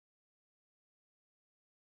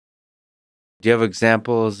Do you have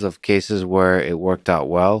examples of cases where it worked out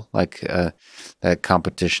well, like that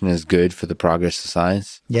competition is good for the progress of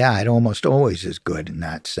science? Yeah, it almost always is good in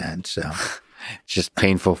that sense. It's just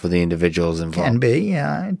painful for the individuals involved. Can be,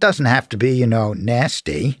 yeah. It doesn't have to be,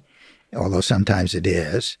 nasty, although sometimes it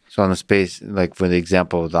is. So on the space, like for the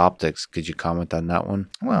example of the optics, could you comment on that one?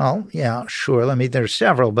 Well, yeah, sure. There's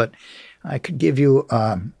several, but I could give you...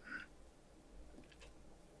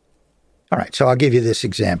 All right, so I'll give you this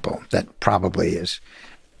example that probably is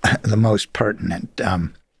the most pertinent.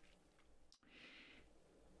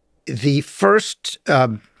 The first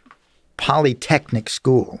polytechnic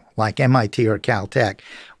school, like MIT or Caltech,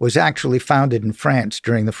 was actually founded in France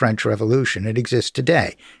during the French Revolution. It exists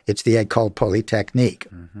today. It's the École Polytechnique.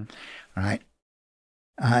 Mm-hmm.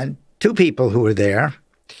 Right? Two people who were there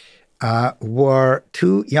were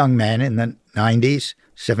two young men in the 90s,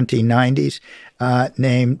 1790s,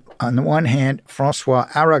 named, on the one hand, François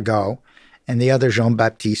Arago, and the other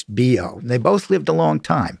Jean-Baptiste Biot. They both lived a long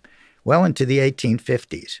time, well into the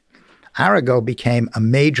 1850s. Arago became a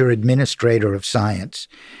major administrator of science,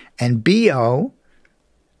 and Biot's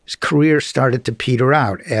career started to peter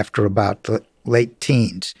out after about the late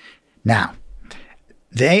teens. Now,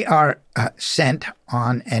 they are sent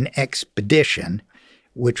on an expedition,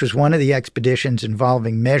 which was one of the expeditions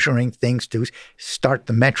involving measuring things to start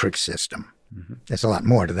the metric system. Mm-hmm. There's a lot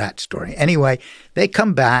more to that story. Anyway, they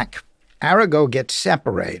come back. Arago gets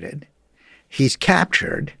separated. He's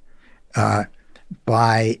captured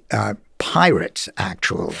by pirates,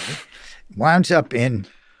 actually. Winds up in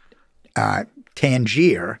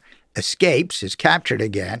Tangier, escapes, is captured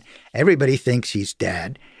again. Everybody thinks he's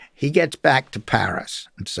dead. He gets back to Paris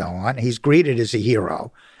and so on. He's greeted as a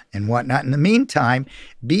hero and whatnot. In the meantime,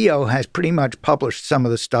 Biot has pretty much published some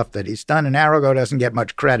of the stuff that he's done, and Arago doesn't get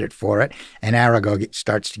much credit for it, and Arago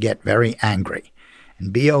starts to get very angry.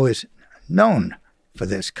 And Biot is known for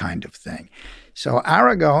this kind of thing. So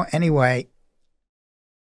Arago, anyway,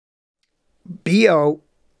 Biot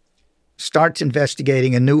starts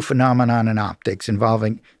investigating a new phenomenon in optics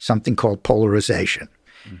involving something called polarization.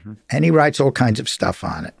 Mm-hmm. And he writes all kinds of stuff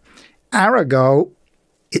on it. Arago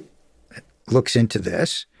looks into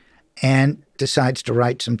this and decides to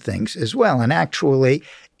write some things as well. And actually,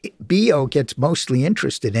 Biot gets mostly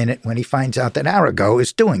interested in it when he finds out that Arago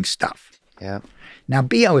is doing stuff. Yeah. Now,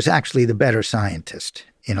 Biot is actually the better scientist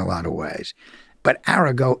in a lot of ways, but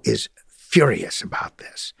Arago is furious about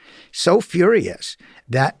this. So furious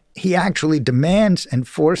that he actually demands and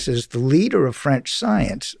forces the leader of French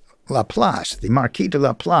science, Laplace, the Marquis de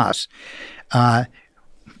Laplace,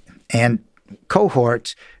 and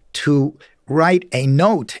cohorts to write a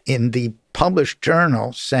note in the published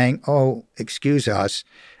journal saying, oh, excuse us,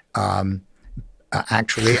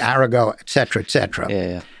 actually Arago, et cetera,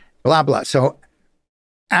 yeah. Blah, blah. So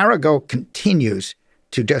Arago continues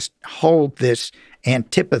to just hold this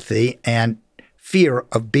antipathy and fear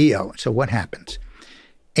of Biot. So what happens?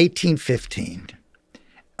 1815,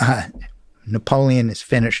 Napoleon is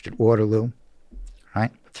finished at Waterloo,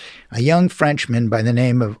 right? A young Frenchman by the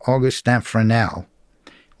name of Augustin Fresnel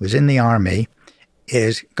was in the army,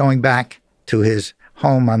 is going back to his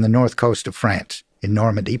home on the north coast of France in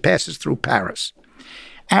Normandy. He passes through Paris.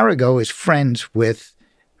 Arago is friends with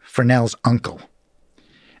Fresnel's uncle,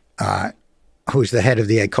 who's the head of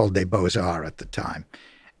the École des Beaux-Arts at the time.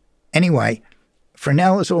 Anyway,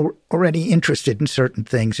 Fresnel is already interested in certain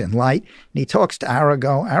things in light, and he talks to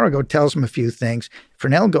Arago. Arago tells him a few things.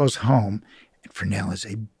 Fresnel goes home, and Fresnel is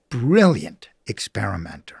a brilliant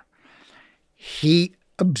experimenter. He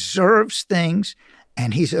observes things,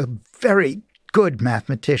 and he's a very good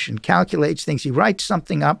mathematician, calculates things. He writes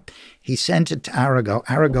something up. He sends it to Arago.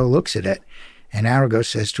 Arago looks at it, and Arago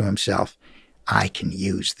says to himself, I can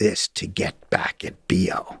use this to get back at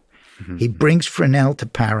Biot. Mm-hmm. He brings Fresnel to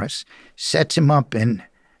Paris, sets him up in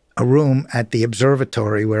a room at the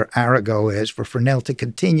observatory where Arago is for Fresnel to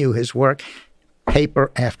continue his work.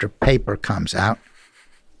 Paper after paper comes out,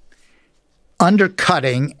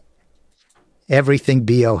 undercutting everything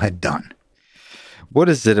Biot had done. What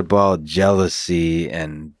is it about jealousy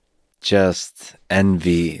and just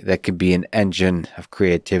envy that could be an engine of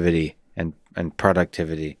creativity and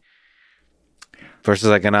productivity versus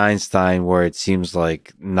like an Einstein where it seems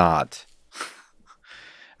like not?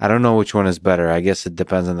 I don't know which one is better. I guess it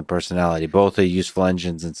depends on the personality. Both are useful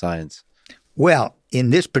engines in science. Well,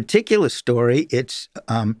 in this particular story, it's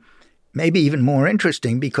maybe even more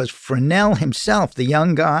interesting because Fresnel himself, the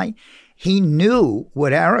young guy, he knew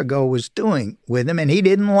what Arago was doing with him, and he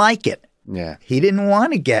didn't like it. Yeah. He didn't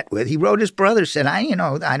want to get with. He wrote his brother, said, I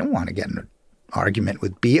don't want to get in an argument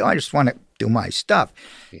with Biot. I just want to do my stuff.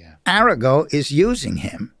 Yeah. Arago is using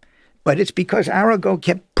him But it's because Arago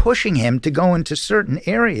kept pushing him to go into certain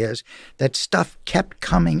areas that stuff kept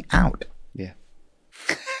coming out. Yeah.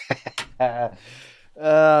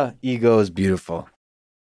 Ego is beautiful.